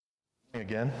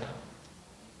Again.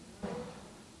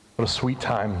 What a sweet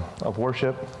time of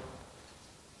worship.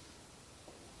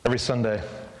 Every Sunday,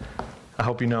 I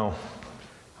hope you know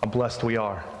how blessed we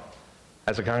are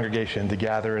as a congregation to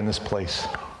gather in this place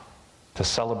to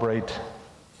celebrate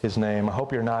His name. I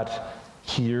hope you're not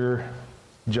here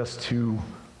just to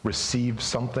receive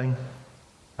something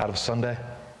out of Sunday.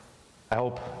 I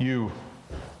hope you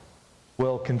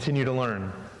will continue to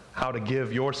learn how to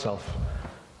give yourself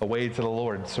away to the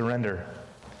Lord, surrender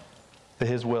to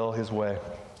His will, His way.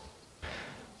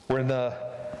 We're in the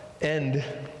end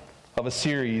of a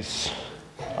series.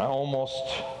 I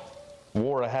almost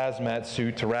wore a hazmat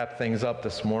suit to wrap things up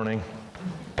this morning,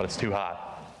 but it's too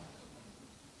hot.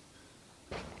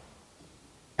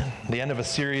 The end of a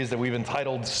series that we've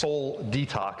entitled Soul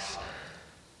Detox.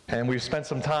 And we've spent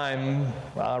some time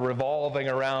revolving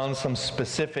around some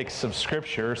specifics of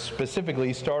Scripture,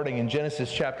 specifically starting in Genesis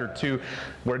chapter 2,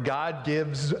 where God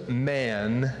gives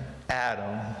man,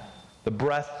 Adam, the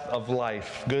breath of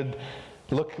life.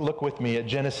 Look with me at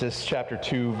Genesis chapter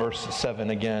 2, verse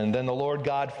 7 again. Then the Lord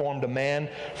God formed a man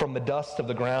from the dust of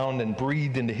the ground and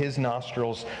breathed into his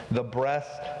nostrils the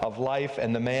breath of life,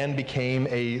 and the man became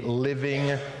a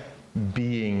living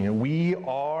being. We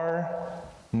are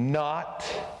not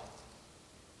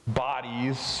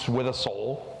bodies with a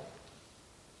soul,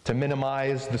 to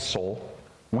minimize the soul.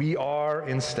 We are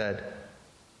instead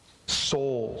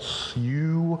souls.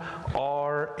 You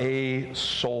are a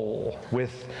soul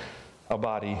with a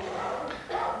body.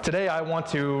 Today I want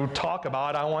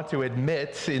to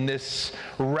admit in this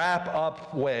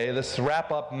wrap-up way, this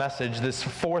wrap-up message, this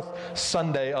fourth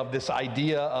Sunday of this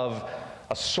idea of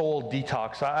a soul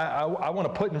detox, I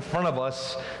want to put in front of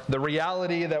us the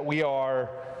reality that we are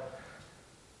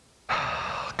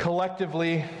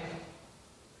collectively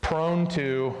prone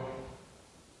to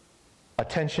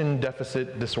attention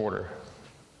deficit disorder.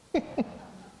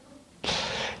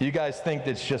 You guys think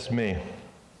it's just me.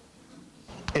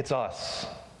 It's us.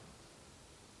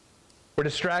 We're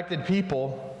distracted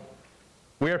people.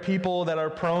 We are people that are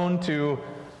prone to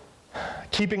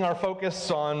keeping our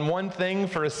focus on one thing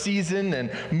for a season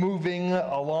and moving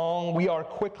along. We are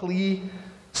quickly,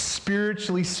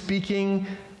 spiritually speaking,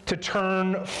 to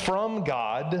turn from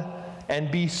God and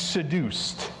be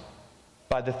seduced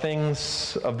by the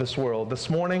things of this world. This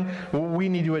morning, we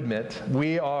need to admit,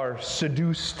 we are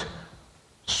seduced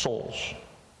souls.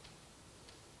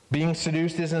 Being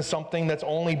seduced isn't something that's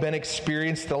only been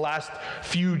experienced the last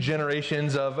few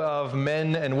generations of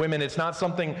men and women. It's not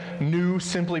something new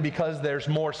simply because there's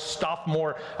more stuff,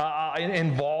 more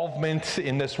involvement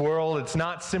in this world. It's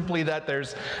not simply that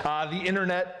there's the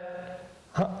internet,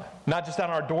 not just on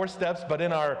our doorsteps, but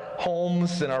in our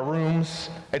homes, in our rooms.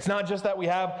 It's not just that we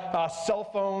have cell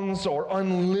phones or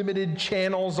unlimited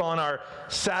channels on our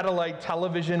satellite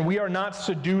television. We are not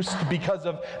seduced because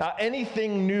of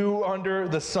anything new under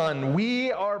the sun.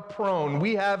 We are prone.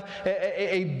 We have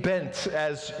a bent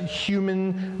as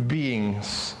human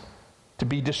beings to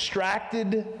be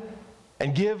distracted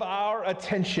and give our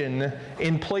attention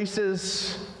in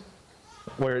places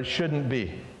where it shouldn't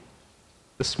be.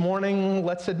 This morning,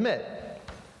 let's admit,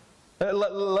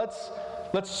 let's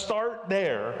start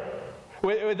there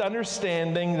with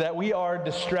understanding that we are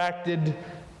distracted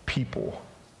people.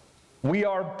 We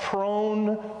are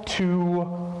prone to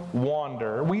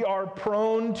wander. We are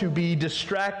prone to be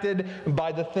distracted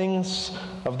by the things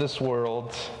of this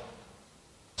world.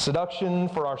 Seduction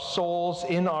for our souls,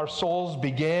 in our souls,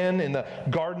 began in the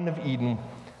Garden of Eden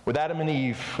with Adam and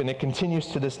Eve, and it continues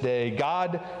to this day.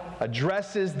 God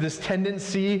addresses this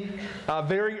tendency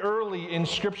very early in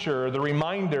Scripture, the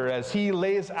reminder as He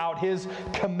lays out His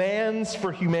commands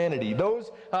for humanity, those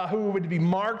who would be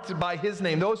marked by His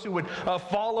name, those who would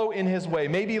follow in His way.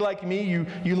 Maybe like me,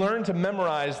 you learn to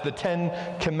memorize the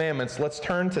 10 Commandments. Let's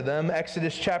turn to them.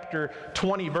 Exodus chapter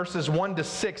 20, verses 1 to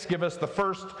 6 give us the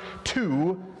first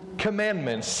two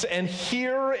commandments. And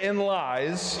herein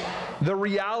lies the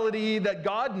reality that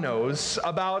God knows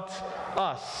about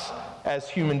us as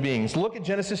human beings. Look at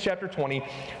Genesis chapter 20,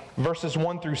 verses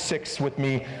 1 through 6 with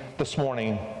me this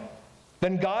morning.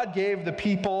 Then God gave the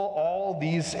people all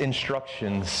these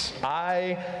instructions.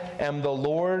 I am the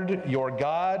Lord your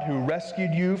God who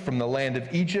rescued you from the land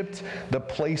of Egypt, the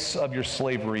place of your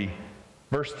slavery.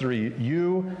 Verse 3,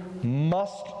 you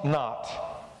must not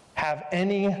have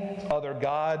any other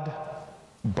God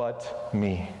but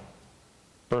me.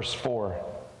 Verse 4,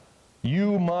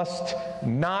 you must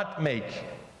not make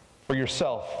for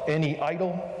yourself any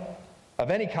idol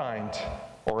of any kind,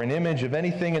 or an image of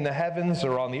anything in the heavens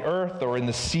or on the earth or in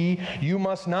the sea. You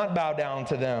must not bow down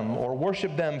to them or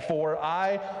worship them, for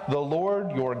I, the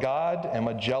Lord your God, am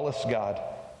a jealous God,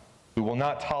 who We will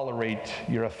not tolerate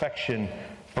your affection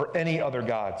for any other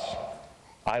gods.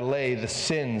 I lay the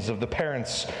sins of the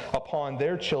parents upon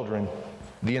their children.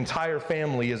 The entire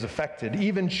family is affected,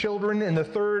 even children in the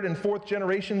third and fourth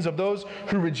generations of those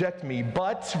who reject me.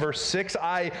 But, verse 6,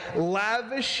 I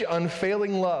lavish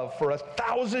unfailing love for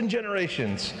 1,000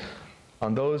 generations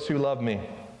on those who love me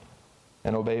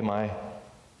and obey my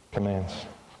commands.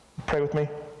 Pray with me.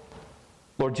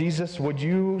 Lord Jesus, would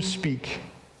you speak?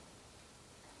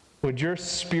 Would your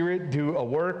Spirit do a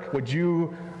work? Would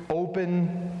you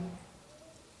open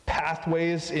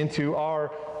pathways into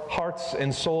our hearts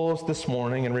and souls this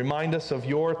morning and remind us of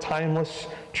your timeless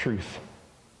truth?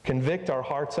 Convict our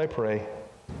hearts, I pray.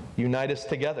 Unite us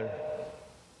together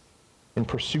in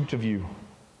pursuit of you.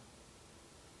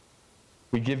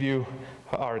 We give you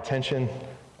our attention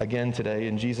again today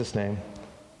in Jesus' name.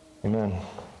 Amen.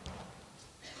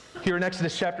 Here in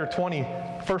Exodus chapter 20,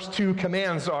 first two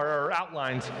commands are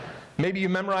outlined. Maybe you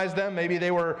memorized them. Maybe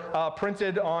they were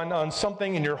printed on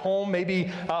something in your home.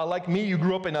 Maybe, like me, you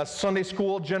grew up in a Sunday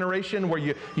school generation where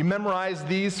you memorized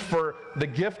these for the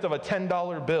gift of a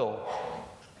 $10 bill.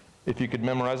 If you could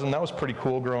memorize them, that was pretty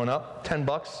cool growing up.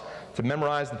 $10 to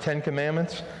memorize the 10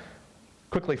 Commandments.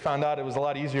 Quickly found out it was a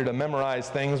lot easier to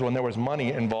memorize things when there was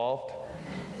money involved.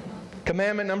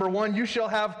 Commandment number 1, you shall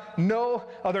have no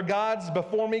other gods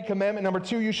before me. Commandment number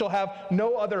 2, you shall have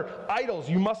no other idols.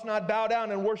 You must not bow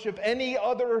down and worship any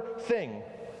other thing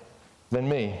than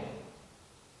me.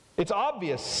 It's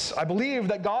obvious, I believe,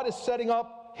 that God is setting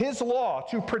up his law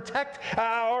to protect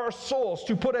our souls,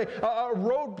 to put a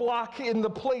roadblock in the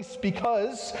place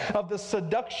because of the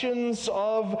seductions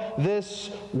of this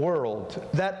world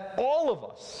that all of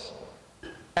us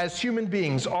as human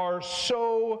beings are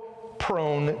so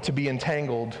prone to be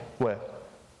entangled with.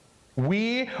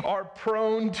 We are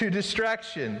prone to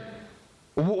distraction.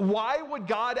 Why would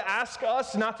God ask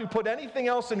us not to put anything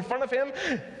else in front of him?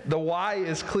 The why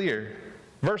is clear.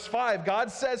 Verse 5, God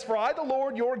says, "For I, the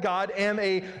Lord your God, am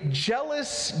a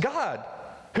jealous God,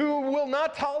 who will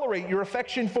not tolerate your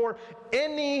affection for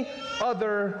any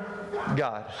other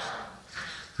God."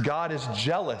 God is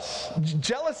jealous.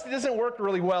 Jealous doesn't work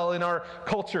really well in our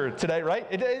culture today, right?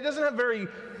 It doesn't have very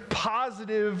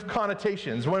positive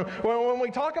connotations. When we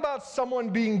talk about someone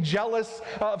being jealous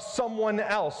of someone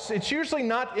else, it's usually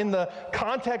not in the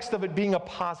context of it being a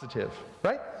positive,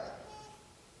 right?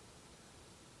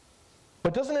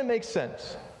 But doesn't it make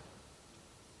sense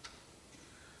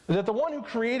that the one who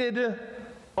created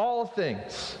all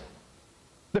things,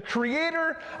 the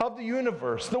creator of the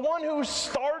universe, the one who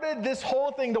started this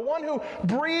whole thing, the one who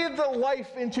breathed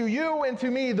life into you and to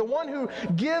me, the one who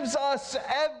gives us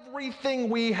everything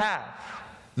we have,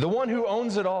 the one who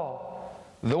owns it all,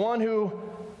 the one who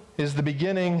is the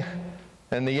beginning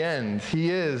and the end. He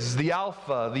is the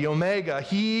Alpha, the Omega.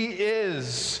 He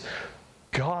is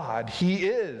God. He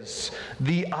is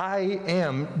the I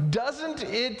Am. Doesn't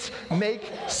it make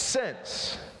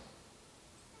sense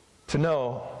to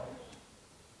know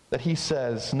that he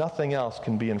says nothing else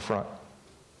can be in front?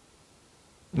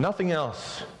 Nothing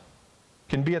else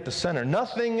can be at the center.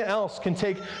 Nothing else can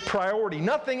take priority.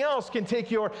 Nothing else can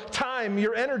take your time,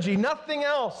 your energy. Nothing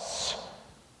else.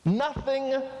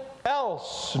 Nothing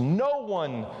else. No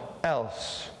one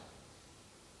else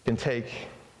can take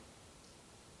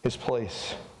his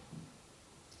place.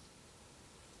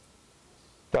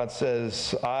 God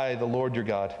says, "I, the Lord your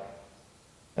God,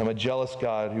 am a jealous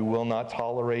God who will not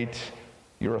tolerate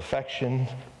your affection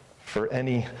for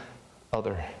any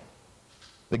other."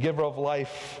 The giver of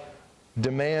life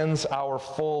demands our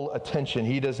full attention.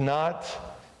 He is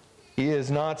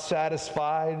not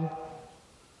satisfied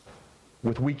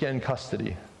with weekend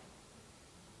custody.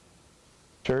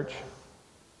 Church,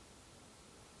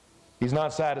 he's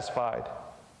not satisfied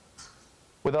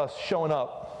with us showing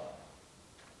up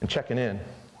and checking in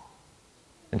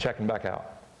and checking back out.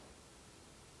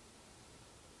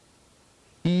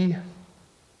 He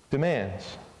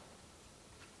demands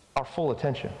our full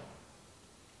attention.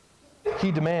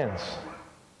 He demands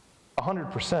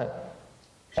 100%,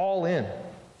 all in.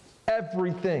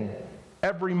 Everything,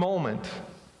 every moment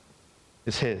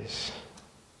is his.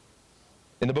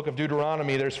 In the book of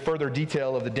Deuteronomy, there's further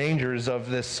detail of the dangers of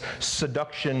this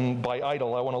seduction by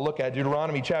idol. I want to look at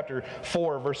Deuteronomy chapter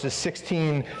 4, verses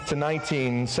 16 to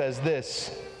 19 says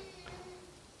this: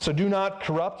 "So do not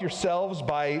corrupt yourselves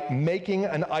by making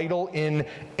an idol in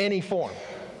any form,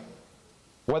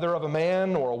 whether of a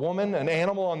man or a woman, an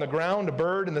animal on the ground, a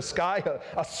bird in the sky,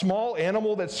 a small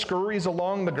animal that scurries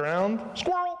along the ground,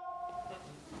 squirrel,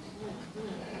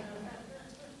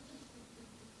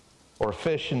 or a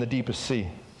fish in the deepest sea.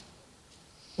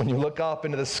 When you look up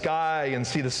into the sky and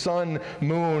see the sun,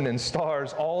 moon, and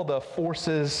stars, all the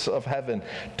forces of heaven,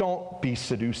 don't be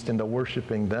seduced into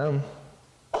worshiping them.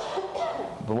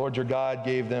 The Lord your God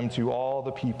gave them to all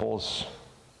the peoples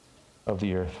of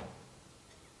the earth.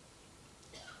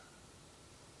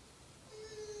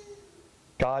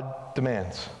 God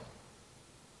demands,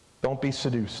 don't be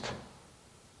seduced.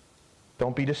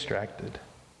 Don't be distracted.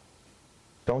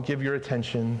 Don't give your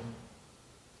attention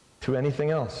to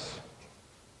anything else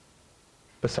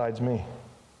besides me.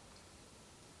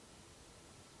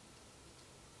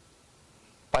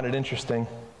 Find it interesting,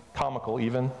 comical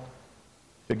even.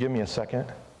 But give me a second.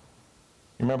 You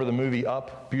remember the movie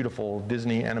Up? Beautiful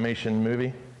Disney animation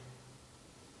movie.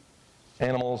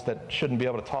 Animals that shouldn't be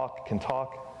able to talk can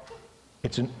talk.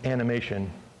 It's an animation.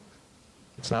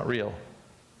 It's not real,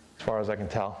 as far as I can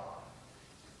tell.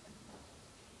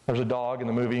 There's a dog in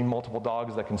the movie, multiple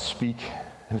dogs that can speak.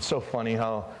 And it's so funny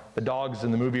how the dogs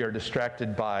in the movie are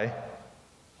distracted by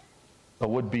a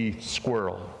would-be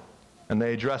squirrel. And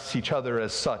they address each other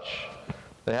as such.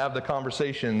 They have the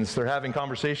conversations. They're having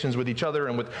conversations with each other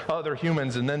and with other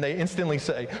humans, and then they instantly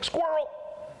say, "Squirrel!"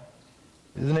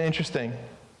 Isn't it interesting?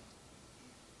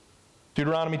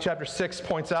 Deuteronomy chapter 6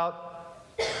 points out,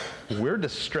 we're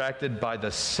distracted by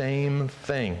the same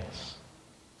things.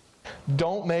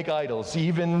 Don't make idols,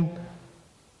 even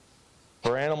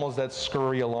for animals that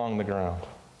scurry along the ground.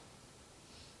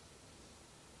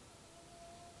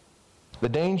 The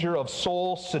danger of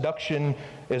soul seduction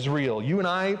is real. You and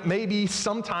I maybe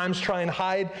sometimes try and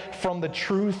hide from the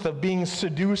truth of being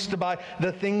seduced by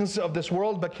the things of this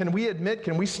world, but can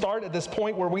we start at this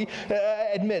point where we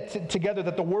admit together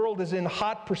that the world is in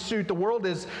hot pursuit, the world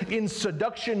is in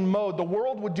seduction mode, the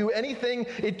world would do anything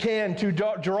it can to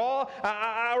draw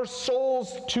our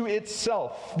souls to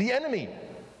itself. The enemy,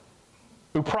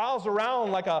 who prowls around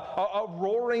like a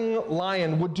roaring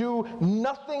lion, would do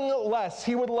nothing less.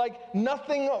 He would like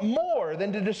nothing more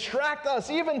than to distract us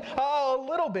even a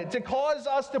little bit, to cause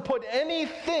us to put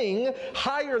anything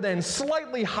higher than,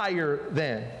 slightly higher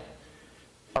than,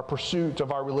 our pursuit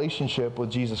of our relationship with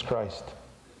Jesus Christ.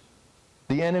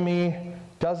 The enemy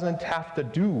doesn't have to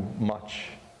do much,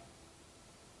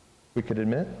 we could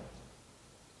admit.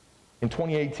 In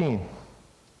 2018,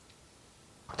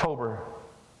 October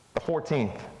the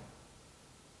 14th,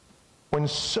 when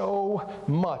so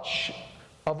much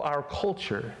of our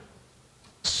culture,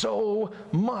 so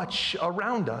much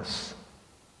around us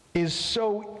is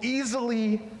so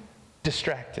easily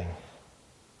distracting.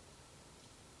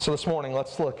 So this morning,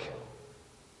 let's look.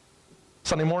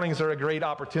 Sunday mornings are a great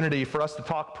opportunity for us to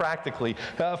talk practically,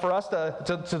 for us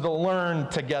to learn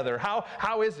together.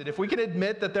 How is it, if we can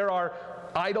admit that there are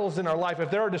idols in our life, if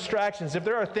there are distractions, if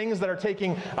there are things that are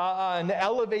taking an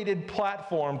elevated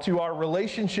platform to our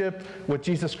relationship with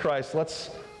Jesus Christ, let's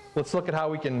look at how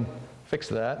we can fix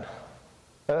that.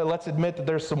 Let's admit that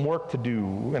there's some work to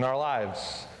do in our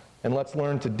lives, and let's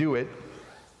learn to do it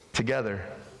together.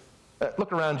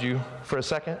 Look around you for a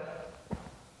second.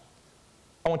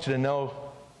 I want you to know,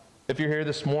 if you're here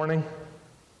this morning,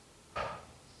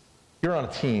 you're on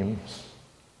a team.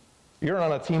 You're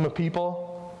on a team of people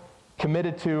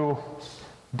committed to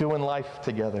doing life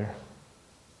together.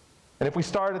 And if we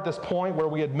start at this point where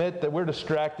we admit that we're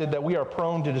distracted, that we are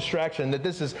prone to distraction, that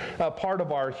this is a part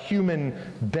of our human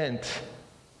bent,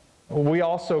 we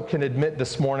also can admit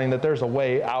this morning that there's a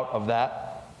way out of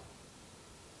that.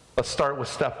 Let's start with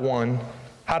step one.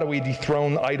 How do we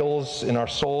dethrone idols in our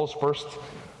souls? First,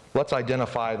 let's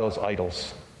identify those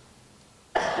idols.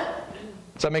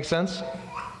 Does that make sense?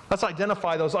 Let's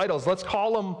identify those idols. Let's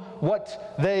call them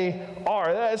what they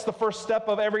are. That's the first step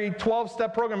of every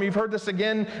 12-step program. You've heard this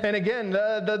again and again.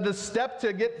 The step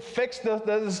to get fixed,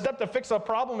 the step to fix a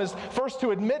problem is first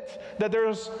to admit that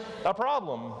there's a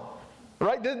problem.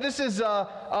 Right? This is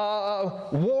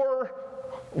War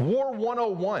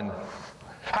 101.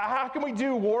 How can we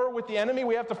do war with the enemy?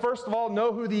 We have to first of all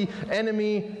know who the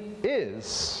enemy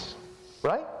is.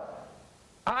 Right?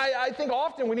 I think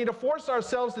often we need to force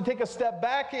ourselves to take a step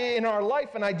back in our life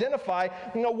and identify,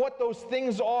 what those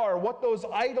things are, what those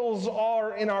idols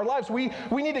are in our lives. We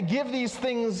need to give these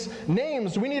things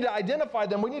names. We need to identify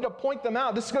them. We need to point them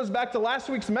out. This goes back to last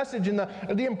week's message and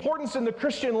the importance in the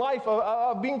Christian life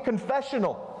of being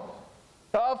confessional,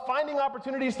 of finding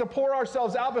opportunities to pour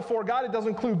ourselves out before God. It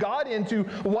doesn't clue God into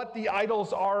what the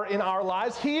idols are in our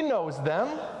lives. He knows them.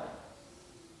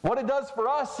 What it does for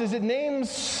us is it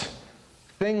names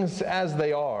things as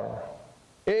they are.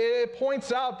 It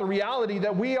points out the reality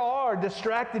that we are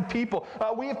distracted people.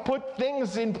 We have put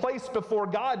things in place before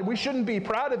God. We shouldn't be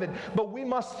proud of it, but we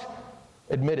must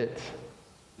admit it.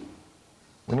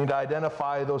 We need to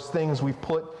identify those things we've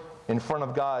put in front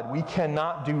of God. We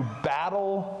cannot do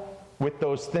battle with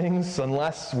those things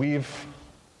unless we've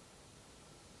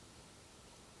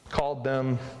called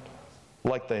them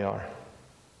like they are.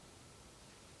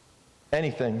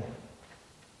 Anything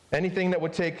that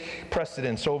would take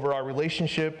precedence over our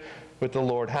relationship with the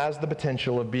Lord has the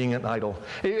potential of being an idol.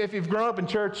 If you've grown up in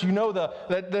church, you know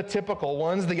the typical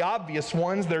ones, the obvious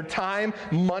ones. They're time,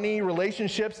 money,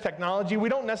 relationships, technology. We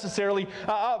don't necessarily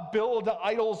build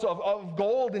idols of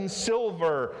gold and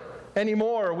silver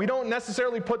anymore. We don't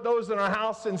necessarily put those in our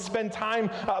house and spend time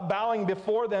bowing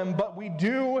before them, but we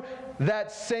do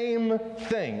that same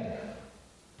thing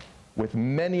with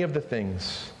many of the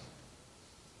things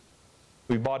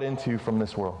we bought into from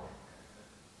this world.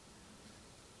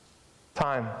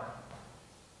 Time,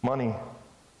 money,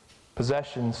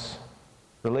 possessions,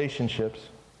 relationships.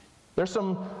 There's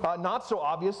some not so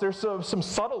obvious, there's some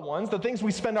subtle ones, the things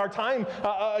we spend our time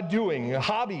doing,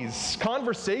 hobbies,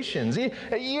 conversations,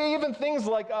 even things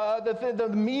like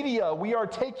the media we are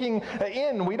taking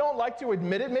in. We don't like to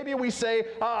admit it. Maybe we say,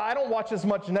 I don't watch as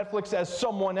much Netflix as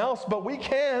someone else, but we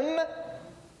can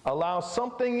allow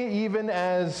something even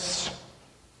as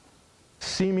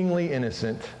seemingly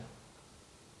innocent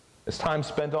as time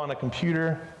spent on a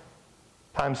computer,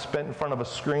 time spent in front of a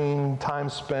screen, time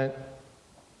spent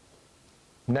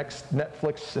next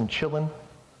Netflix and chilling,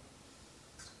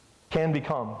 can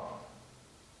become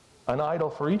an idol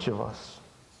for each of us.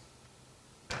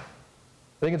 I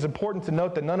think it's important to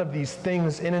note that none of these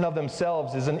things in and of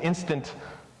themselves is an instant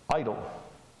idol.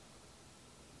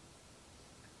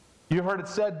 You've heard it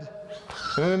said,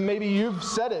 maybe you've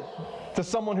said it to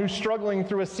someone who's struggling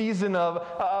through a season of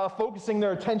focusing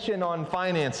their attention on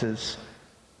finances.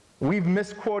 We've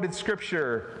misquoted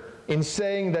Scripture in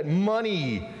saying that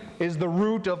money is the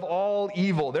root of all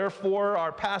evil. Therefore,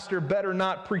 our pastor better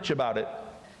not preach about it.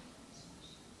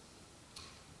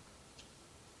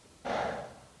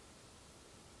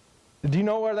 Do you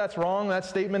know where that's wrong? That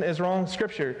statement is wrong.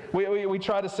 Scripture. We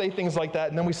try to say things like that,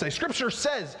 and then we say, Scripture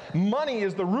says money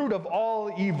is the root of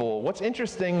all evil. What's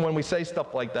interesting when we say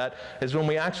stuff like that is when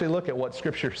we actually look at what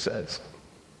Scripture says.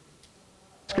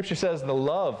 Scripture says the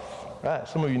love, right,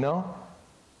 some of you know,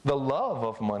 the love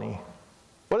of money.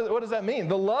 What does that mean?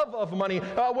 The love of money.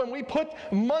 When we put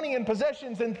money and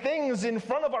possessions and things in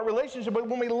front of our relationship, but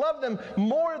when we love them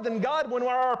more than God, when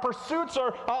our pursuits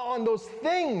are on those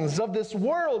things of this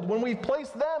world, when we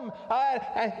place them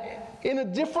in a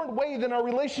different way than our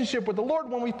relationship with the Lord,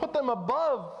 when we put them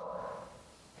above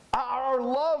our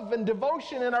love and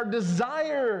devotion and our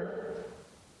desire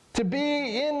to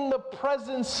be in the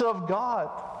presence of God.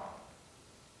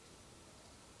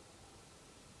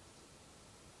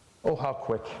 Oh, how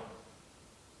quick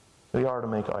they are to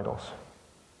make idols.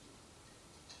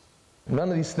 None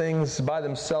of these things by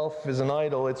themselves is an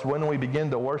idol. It's when we begin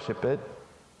to worship it.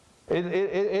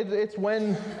 It's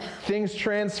when things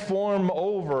transform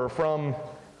over from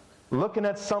looking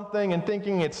at something and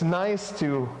thinking it's nice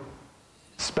to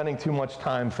spending too much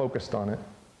time focused on it,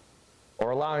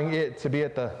 or allowing it to be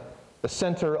at the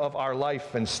center of our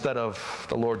life instead of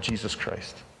the Lord Jesus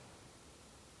Christ.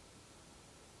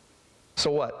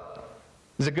 So what?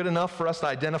 Is it good enough for us to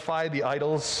identify the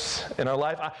idols in our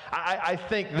life? I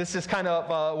think this is kind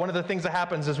of one of the things that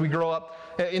happens as we grow up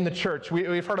in the church.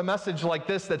 We've heard a message like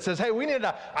this that says, hey, we need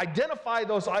to identify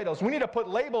those idols. We need to put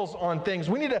labels on things.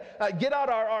 We need to get out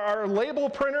our label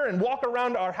printer and walk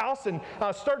around our house and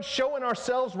start showing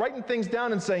ourselves, writing things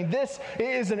down and saying, this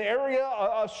is an area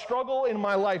of struggle in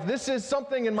my life. This is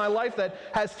something in my life that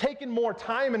has taken more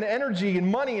time and energy and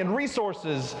money and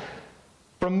resources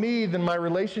from me than my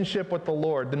relationship with the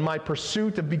Lord, than my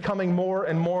pursuit of becoming more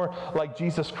and more like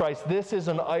Jesus Christ. This is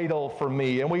an idol for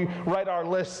me. And we write our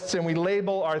lists and we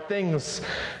label our things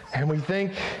and we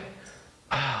think,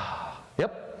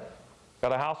 yep,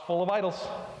 got a house full of idols.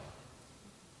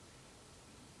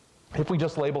 If we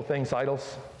just label things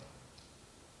idols,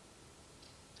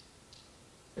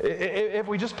 if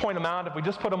we just point them out, if we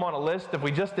just put them on a list, if we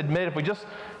just admit, if we just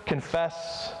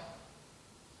confess,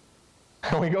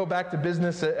 and we go back to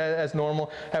business as normal,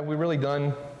 have we really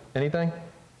done anything?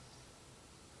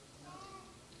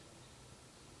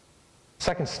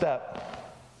 Second step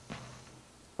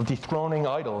of dethroning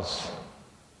idols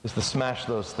is to smash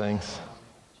those things.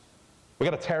 We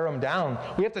got to tear them down.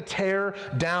 We have to tear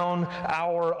down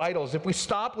our idols. If we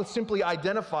stop with simply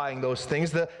identifying those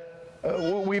things,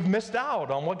 we've missed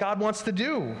out on what God wants to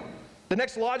do. The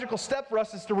next logical step for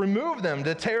us is to remove them,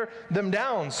 to tear them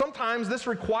down. Sometimes this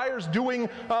requires doing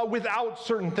without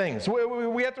certain things.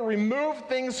 We have to remove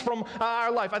things from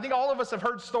our life. I think all of us have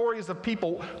heard stories of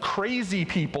people, crazy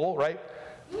people, right?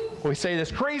 We say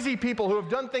this, crazy people who have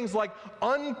done things like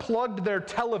unplugged their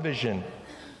television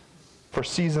for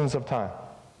seasons of time.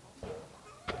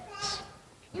 Can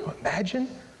you imagine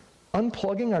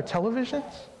unplugging our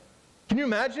televisions? Can you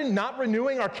imagine not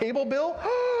renewing our cable bill?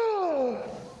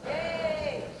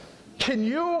 Can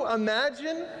you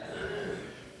imagine?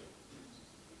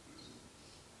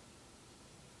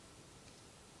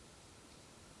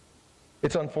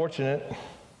 It's unfortunate.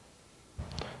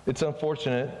 It's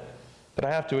unfortunate that I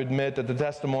have to admit that the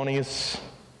testimonies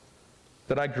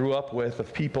that I grew up with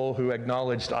of people who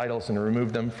acknowledged idols and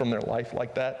removed them from their life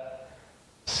like that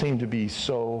seem to be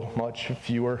so much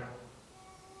fewer.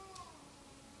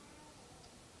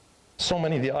 So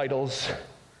many of the idols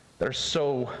that are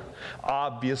so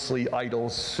obviously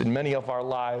idols in many of our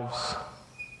lives,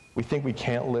 we think we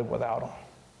can't live without them.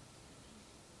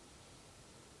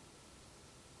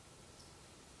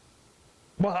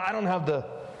 Well, I don't have the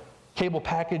cable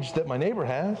package that my neighbor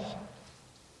has.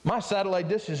 My satellite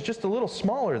dish is just a little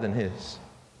smaller than his.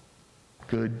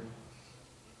 Good.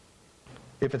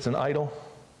 If it's an idol,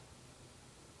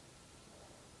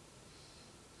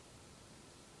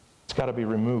 it's got to be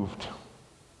removed.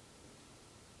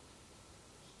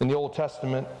 In the Old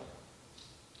Testament,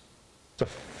 it's a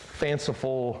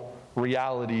fanciful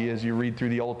reality as you read through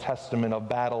the Old Testament of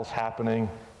battles happening.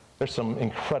 There's some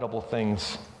incredible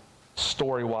things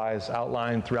story-wise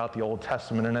outlined throughout the Old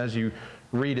Testament. And as you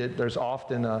read it, there's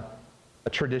often a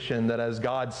tradition that as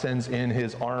God sends in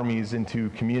his armies into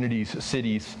communities,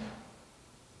 cities,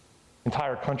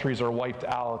 entire countries are wiped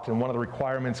out. And one of the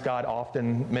requirements God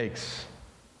often makes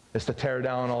is to tear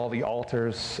down all the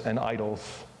altars and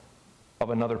idols of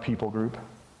another people group.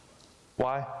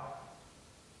 Why?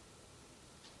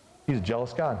 He's a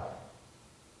jealous God.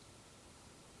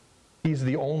 He's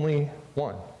the only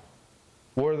one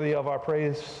worthy of our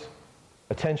praise,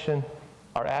 attention,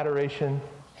 our adoration,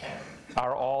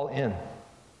 our all in.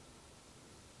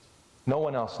 No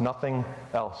one else, nothing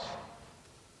else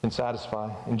can satisfy.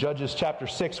 In Judges chapter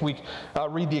 6, we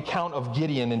read the account of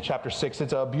Gideon in chapter 6.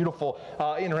 It's a beautiful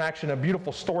interaction, a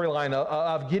beautiful storyline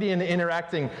of Gideon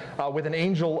interacting with an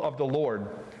angel of the Lord.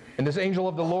 And this angel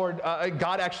of the Lord,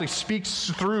 God actually speaks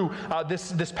through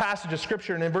this passage of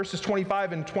Scripture. And in verses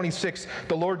 25 and 26,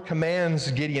 the Lord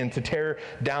commands Gideon to tear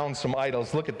down some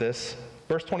idols. Look at this.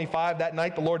 Verse 25, that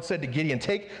night the Lord said to Gideon,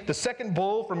 take the second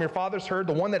bull from your father's herd,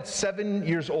 the one that's 7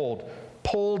 years old.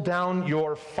 Pull down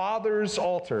your father's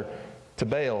altar to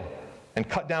Baal and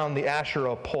cut down the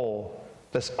Asherah pole,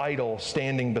 this idol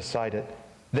standing beside it.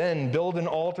 Then build an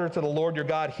altar to the Lord your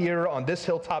God here on this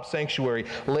hilltop sanctuary,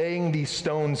 laying these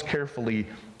stones carefully,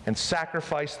 and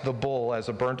sacrifice the bull as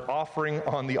a burnt offering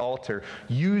on the altar,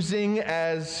 using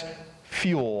as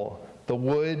fuel the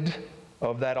wood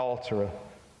of that altar,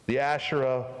 the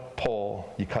Asherah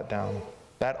pole you cut down,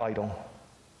 that idol.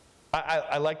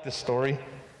 I like this story.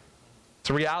 It's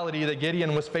a reality that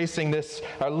Gideon was facing this,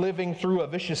 living through a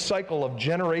vicious cycle of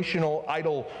generational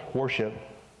idol worship.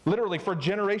 Literally, for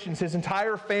generations, his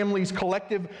entire family's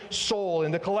collective soul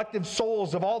and the collective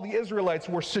souls of all the Israelites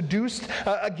were seduced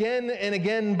again and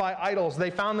again by idols.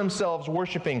 They found themselves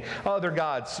worshiping other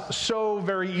gods so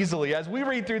very easily. As we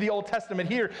read through the Old Testament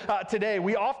here today,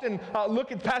 we often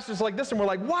look at passages like this and we're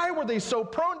like, why were they so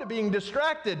prone to being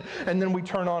distracted? And then we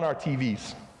turn on our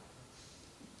TVs.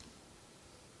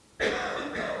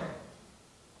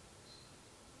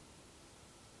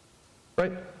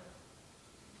 Right?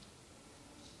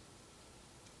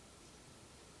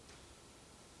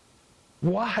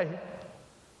 Why?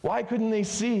 Why couldn't they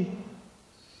see?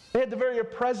 They had the very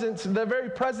presence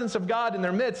of God in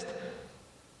their midst.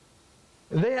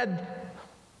 They had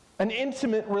an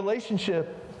intimate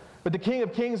relationship with the King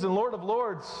of Kings and Lord of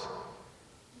Lords.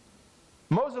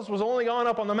 Moses was only gone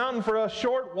up on the mountain for a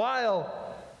short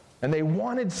while, and they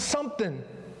wanted something.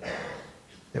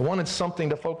 They wanted something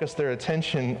to focus their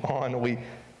attention on. We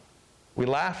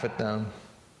laugh at them.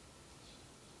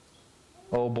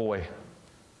 Oh boy.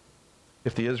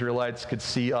 If the Israelites could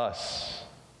see us.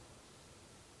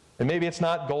 And maybe it's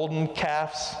not golden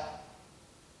calves.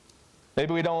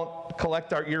 Maybe we don't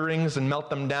collect our earrings and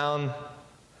melt them down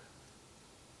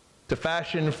to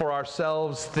fashion for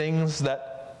ourselves things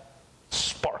that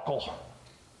sparkle.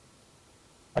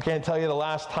 I can't tell you the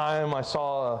last time I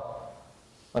saw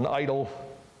an idol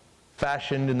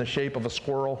fashioned in the shape of a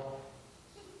squirrel.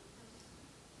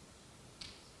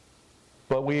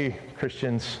 But we,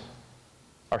 Christians,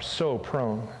 are so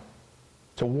prone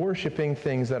to worshiping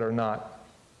things that are not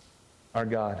our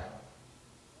God.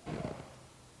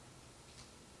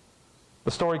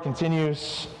 The story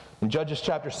continues In Judges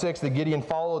chapter 6, that Gideon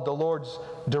followed the Lord's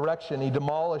direction. He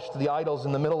demolished the idols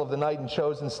in the middle of the night and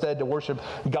chose instead to worship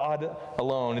God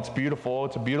alone. It's beautiful.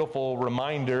 It's a beautiful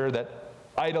reminder that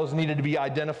idols needed to be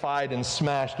identified and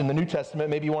smashed. In the New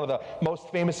Testament, maybe one of the most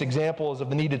famous examples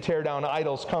of the need to tear down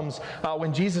idols comes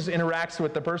when Jesus interacts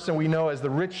with the person we know as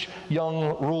the rich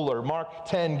young ruler. Mark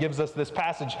 10 gives us this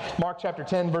passage. Mark chapter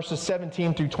 10, verses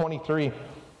 17 through 23.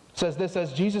 Says this: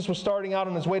 as Jesus was starting out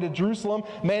on his way to Jerusalem,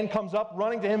 a man comes up,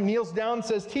 running to him, kneels down, and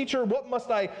says, "Teacher, what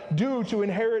must I do to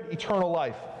inherit eternal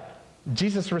life?"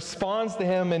 Jesus responds to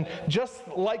him in just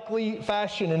likely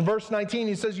fashion. In verse 19,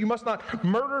 he says, "You must not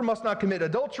murder, must not commit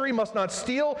adultery, must not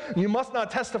steal, you must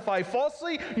not testify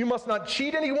falsely, you must not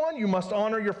cheat anyone, you must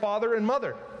honor your father and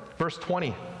mother." Verse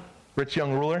 20, rich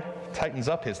young ruler tightens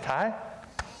up his tie.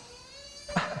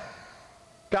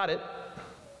 Got it.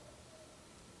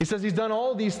 He says he's done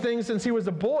all these things since he was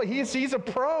a boy. He's a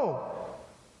pro.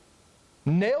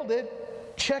 Nailed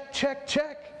it. Check, check,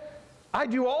 check. I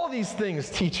do all these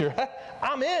things, teacher.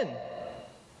 I'm in.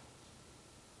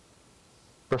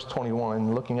 Verse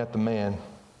 21, looking at the man,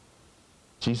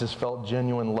 Jesus felt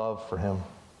genuine love for him.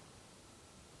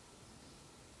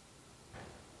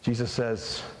 Jesus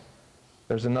says,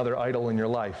 there's another idol in your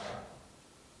life.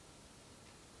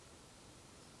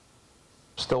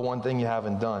 Still one thing you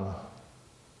haven't done.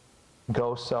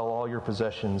 Go sell all your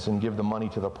possessions and give the money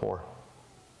to the poor,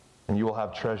 and you will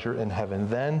have treasure in heaven.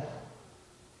 Then,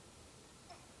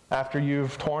 after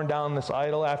you've torn down this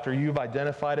idol, after you've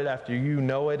identified it, after you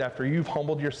know it, after you've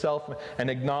humbled yourself and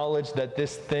acknowledged that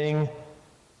this thing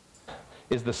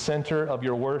is the center of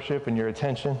your worship and your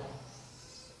attention,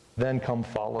 then come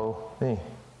follow me.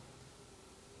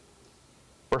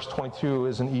 Verse 22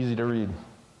 isn't easy to read.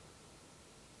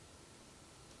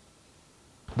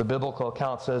 The biblical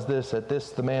account says this: at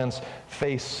this the man's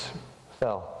face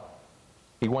fell.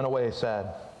 He went away sad,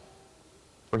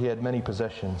 for he had many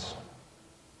possessions.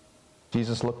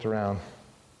 Jesus looked around,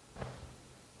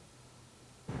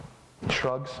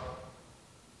 shrugs,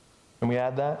 and we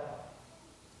add that.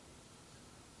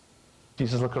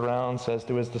 Jesus looked around, says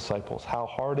to his disciples, how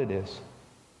hard it is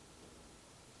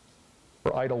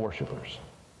for idol worshipers,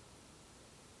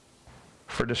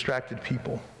 for distracted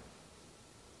people,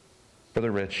 for the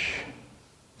rich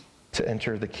to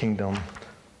enter the kingdom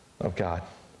of God.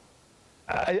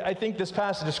 I think this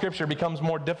passage of Scripture becomes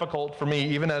more difficult for me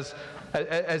even as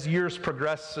years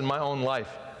progress in my own life.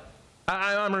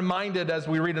 I'm reminded as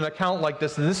we read an account like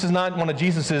this that this is not one of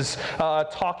Jesus'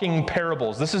 talking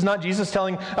parables. This is not Jesus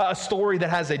telling a story that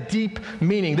has a deep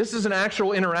meaning. This is an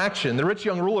actual interaction. The rich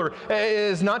young ruler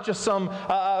is not just some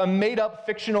made-up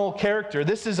fictional character.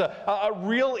 This is a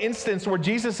real instance where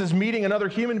Jesus is meeting another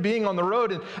human being on the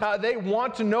road, and they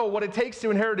want to know what it takes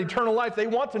to inherit eternal life. They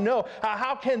want to know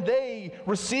how can they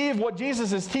receive what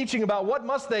Jesus is teaching about. What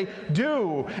must they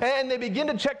do? And they begin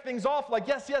to check things off like,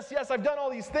 yes, I've done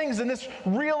all these things, and this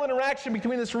real interaction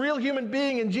between this real human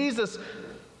being and Jesus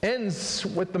ends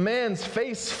with the man's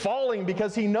face falling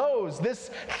because he knows this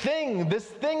thing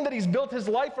that he's built his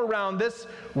life around, this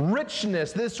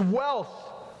richness, this wealth,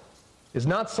 is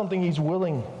not something he's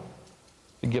willing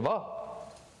to give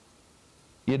up.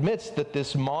 He admits that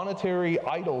this monetary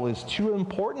idol is too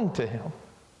important to him,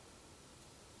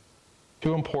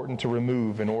 too important to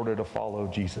remove in order to follow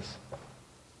Jesus,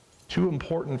 too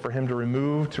important for him to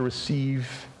remove to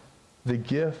receive the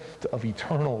gift of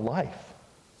eternal life.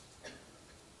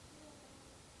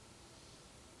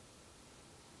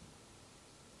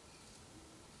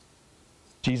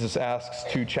 Jesus asks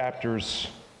 2 chapters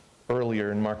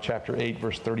earlier in Mark chapter 8,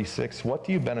 verse 36, what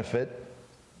do you benefit?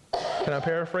 Can I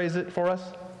paraphrase it for us?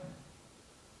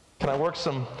 Can I work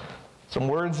some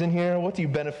words in here? What do you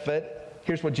benefit?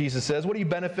 Here's what Jesus says. What do you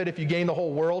benefit if you gain the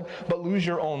whole world but lose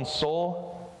your own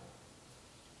soul?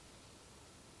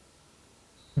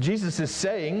 Jesus is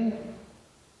saying,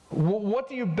 what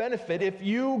do you benefit if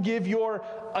you give your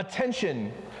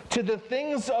attention to the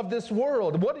things of this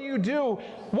world? What do you do?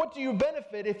 What do you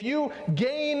benefit if you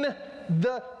gain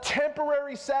the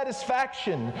temporary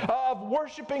satisfaction of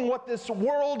worshiping what this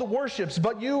world worships,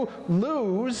 but you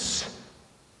lose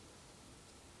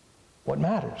what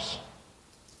matters?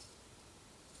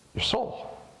 Your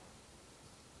soul.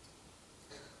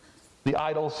 The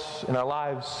idols in our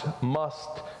lives must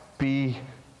be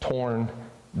torn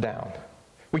down.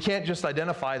 We can't just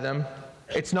identify them.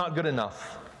 It's not good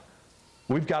enough.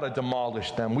 We've got to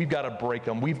demolish them. We've got to break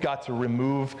them. We've got to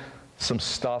remove some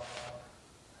stuff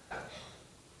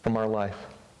from our life.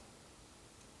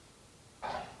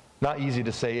 Not easy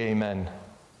to say amen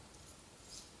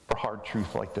for hard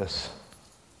truth like this.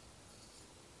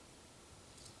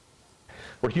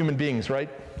 We're human beings, right?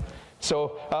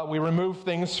 So we remove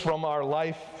things from our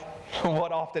life.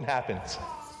 What often happens?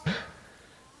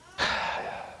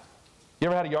 You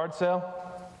ever had a yard sale?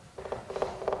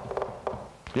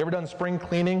 You ever done spring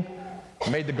cleaning?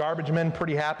 Made the garbage men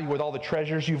pretty happy with all the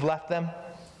treasures you've left them?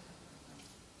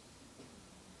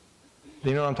 Do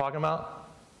you know what I'm talking about?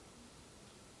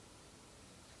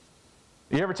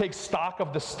 You ever take stock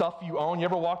of the stuff you own? You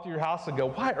ever walk through your house and go,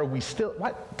 why are we still,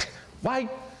 why,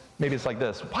 maybe it's like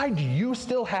this, why do you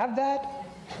still have that?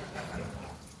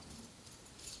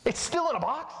 It's still in a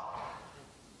box.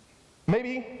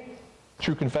 Maybe,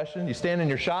 true confession, you stand in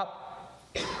your shop,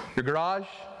 your garage,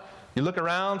 you look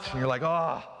around and you're like,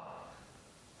 oh,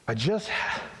 I just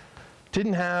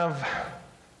didn't have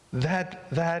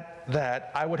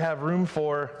that. I would have room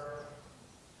for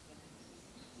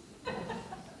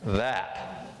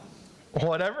that.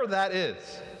 Whatever that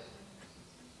is.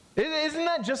 Isn't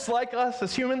that just like us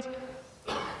as humans?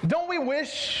 Don't we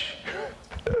wish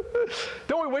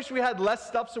we had less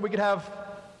stuff so we could have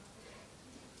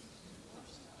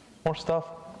more stuff?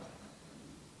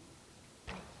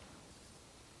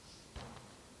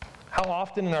 How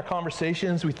often in our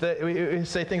conversations we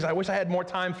say things, I wish I had more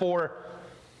time for.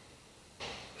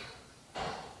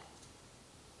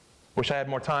 Wish I had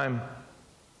more time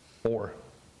for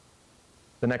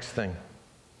the next thing.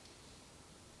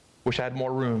 Wish I had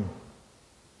more room.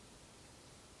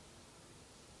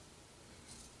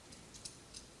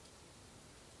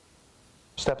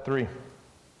 Step 3.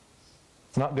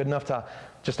 It's not good enough to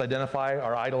just identify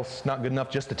our idols. Not good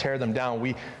enough just to tear them down.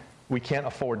 We can't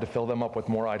afford to fill them up with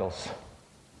more idols.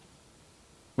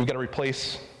 We've got to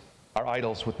replace our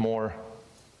idols with more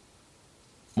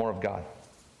of God.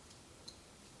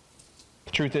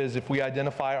 The truth is, if we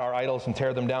identify our idols and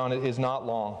tear them down, it is not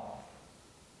long.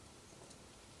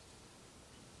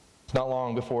 It's not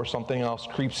long before something else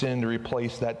creeps in to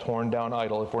replace that torn down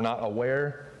idol if we're not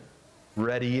aware,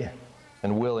 ready,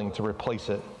 and willing to replace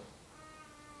it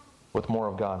with more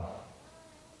of God.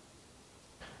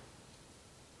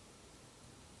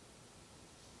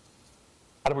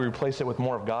 How do we replace it with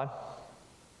more of God?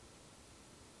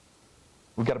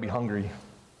 We've got to be hungry.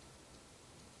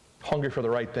 Hungry for the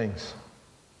right things.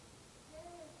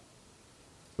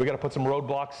 We've got to put some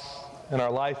roadblocks in our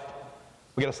life.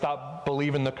 We've got to stop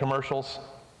believing the commercials.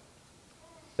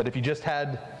 That if you just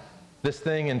had this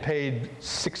thing and paid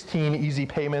 16 easy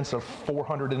payments of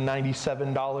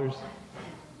 $497,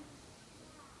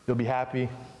 you'll be happy.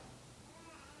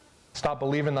 Stop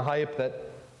believing the hype that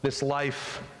this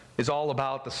life is all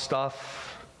about the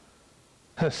stuff.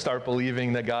 Start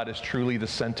believing that God is truly the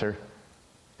center,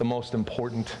 the most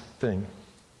important thing.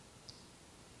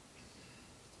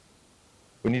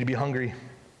 We need to be hungry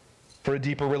for a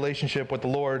deeper relationship with the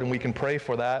Lord, and we can pray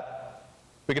for that.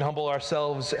 We can humble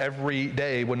ourselves every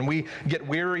day. When we get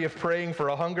weary of praying for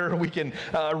a hunger, we can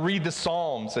read the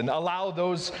Psalms and allow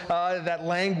those that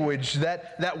language,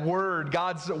 that word,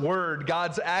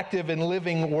 God's active and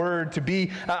living word to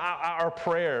be our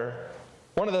prayer.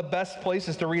 One of the best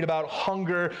places to read about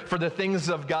hunger for the things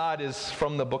of God is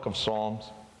from the book of Psalms.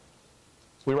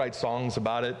 We write songs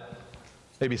about it.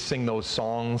 Maybe sing those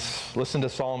songs. Listen to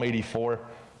Psalm 84,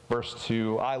 verse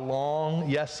 2. I long,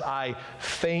 yes, I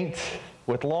faint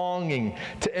with longing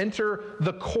to enter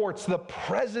the courts, the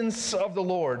presence of the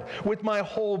Lord. With my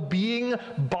whole being,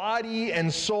 body,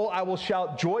 and soul, I will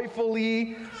shout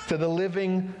joyfully to the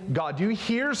living God. Do you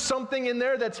hear something in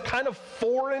there that's kind of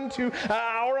foreign to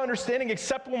our understanding,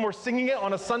 except when we're singing it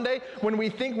on a Sunday, when we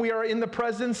think we are in the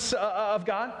presence of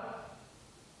God?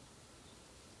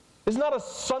 It's not a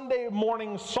Sunday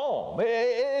morning psalm.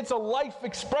 It's a life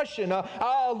expression,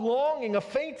 a longing, a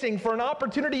fainting for an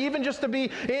opportunity even just to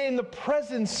be in the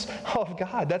presence of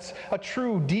God. That's a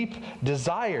true, deep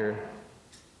desire.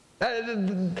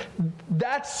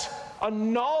 That's a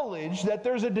knowledge that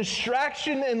there's a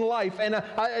distraction in life and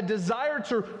a desire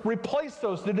to replace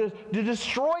those, to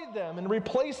destroy them and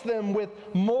replace them with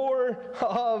more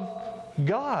of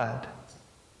God.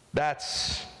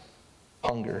 That's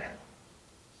hunger.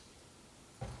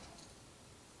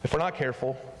 If we're not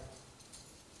careful,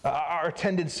 our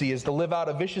tendency is to live out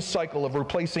a vicious cycle of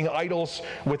replacing idols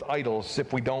with idols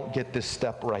if we don't get this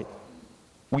step right.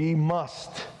 We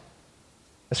must,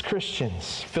 as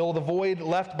Christians, fill the void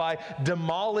left by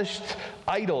demolished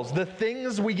idols, the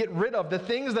things we get rid of, the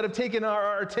things that have taken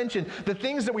our attention, the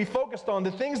things that we focused on, the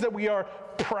things that we are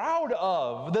proud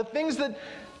of, the things that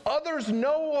others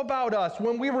know about us.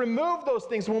 When we remove those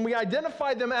things, when we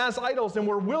identify them as idols and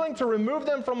we're willing to remove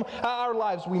them from our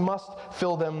lives, we must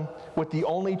fill them with the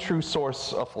only true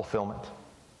source of fulfillment.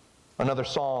 Another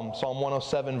psalm, Psalm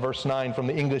 107, verse 9 from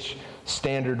the English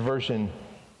Standard Version.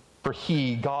 For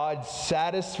he, God,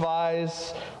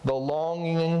 satisfies the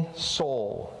longing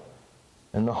soul,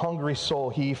 and the hungry soul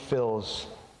he fills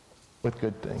with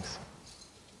good things.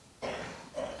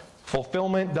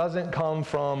 Fulfillment doesn't come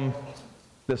from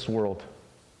this world.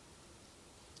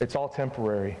 It's all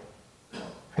temporary.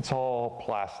 It's all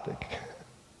plastic.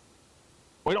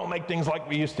 We don't make things like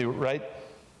we used to, right?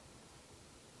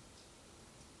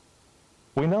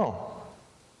 We know.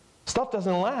 Stuff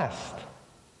doesn't last.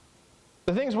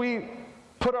 The things we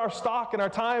put our stock and our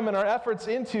time and our efforts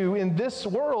into in this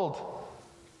world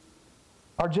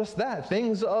are just that,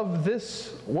 things of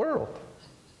this world.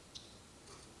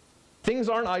 Things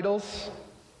aren't idols.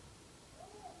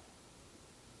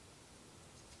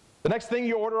 The next thing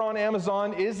you order on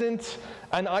Amazon isn't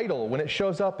an idol when it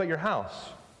shows up at your house.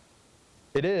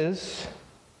 It is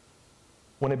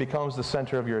when it becomes the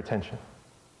center of your attention.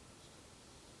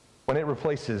 When it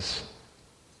replaces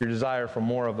your desire for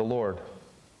more of the Lord.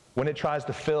 When it tries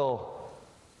to fill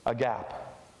a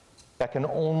gap that can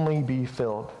only be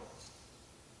filled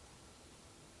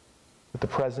with the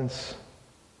presence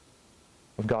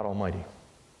of God Almighty.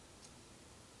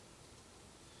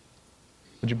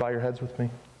 Would you bow your heads with me?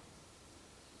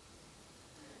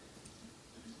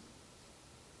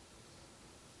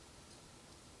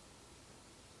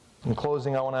 In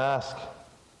closing, I want to ask,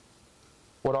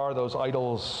 what are those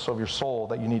idols of your soul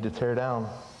that you need to tear down?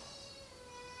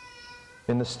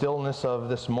 In the stillness of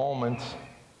this moment,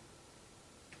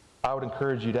 I would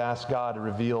encourage you to ask God to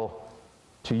reveal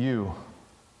to you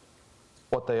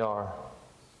what they are,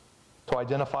 to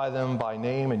identify them by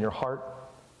name in your heart.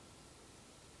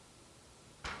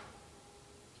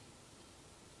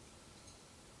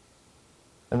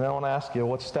 And then I want to ask you,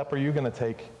 what step are you going to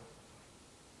take?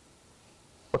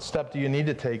 What step do you need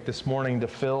to take this morning to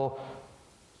fill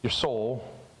your soul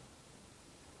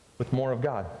with more of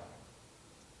God?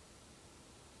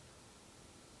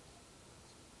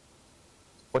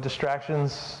 What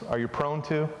distractions are you prone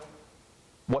to?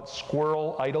 What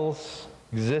squirrel idols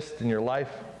exist in your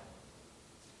life?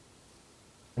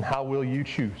 And how will you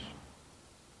choose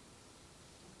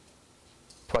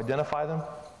to identify them,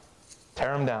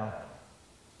 tear them down,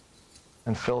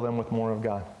 and fill them with more of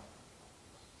God?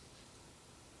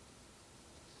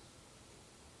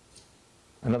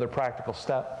 Another practical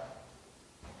step.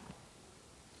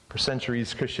 For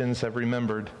centuries, Christians have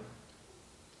remembered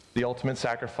the ultimate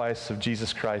sacrifice of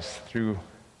Jesus Christ through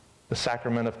the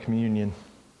sacrament of communion.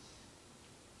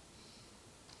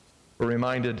 We're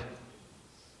reminded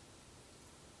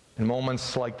in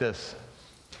moments like this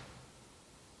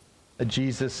that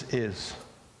Jesus is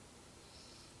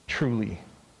truly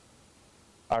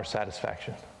our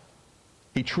satisfaction.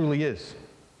 He truly is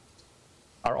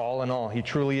our all in all. He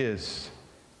truly is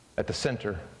at the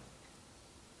center.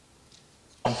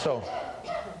 And so,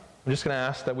 I'm just going to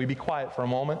ask that we be quiet for a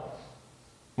moment.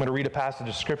 I'm going to read a passage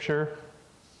of Scripture,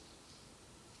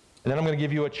 and then I'm going to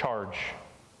give you a charge,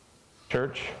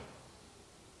 church.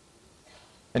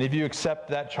 And if you accept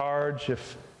that charge,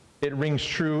 if it rings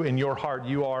true in your heart,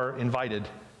 you are invited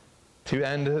to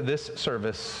end this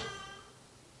service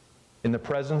in the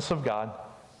presence of God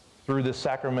through the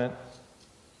sacrament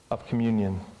of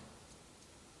communion.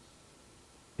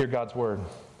 Hear God's word.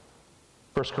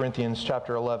 1 Corinthians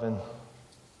chapter 11.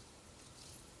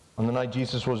 On the night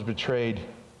Jesus was betrayed,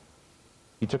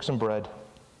 he took some bread.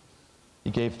 He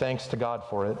gave thanks to God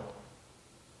for it.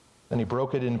 Then he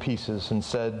broke it in pieces and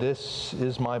said, "This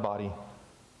is my body,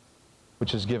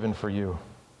 which is given for you.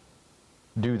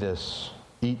 Do this,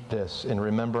 eat this in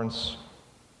remembrance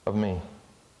of me."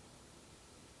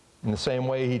 In the same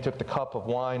way, he took the cup of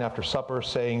wine after supper,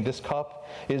 saying, "This cup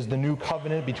is the new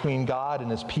covenant between God and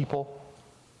his people,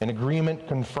 an agreement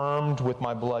confirmed with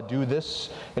my blood. Do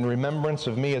this in remembrance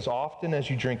of me as often as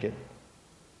you drink it."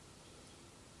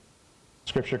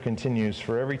 Scripture continues,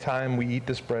 "For every time we eat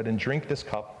this bread and drink this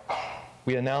cup,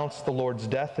 we announce the Lord's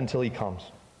death until he comes.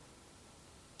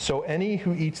 So any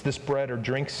who eats this bread or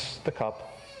drinks the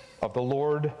cup of the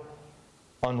Lord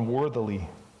unworthily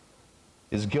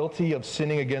is guilty of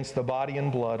sinning against the body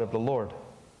and blood of the Lord.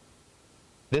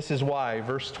 This is why,"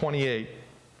 verse 28,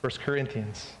 1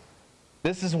 Corinthians,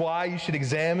 "this is why you should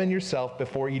examine yourself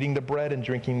before eating the bread and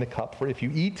drinking the cup. For if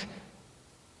you eat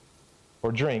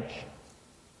or drink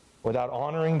without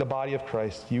honoring the body of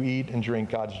Christ, you eat and drink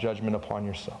God's judgment upon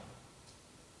yourself."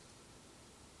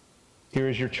 Here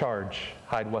is your charge,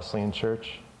 Hyde Wesleyan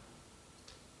Church.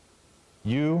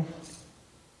 You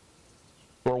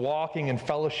who are walking in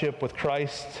fellowship with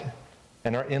Christ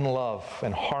and are in love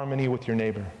and harmony with your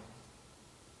neighbor.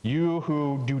 You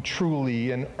who do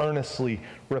truly and earnestly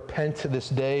repent this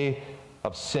day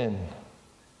of sin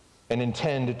and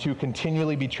intend to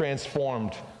continually be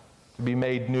transformed, to be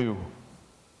made new,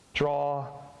 draw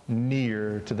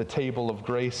near to the table of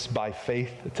grace by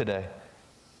faith today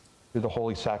through the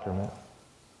holy sacrament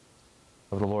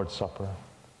of the Lord's Supper.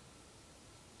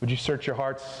 Would you search your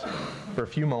hearts for a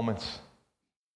few moments?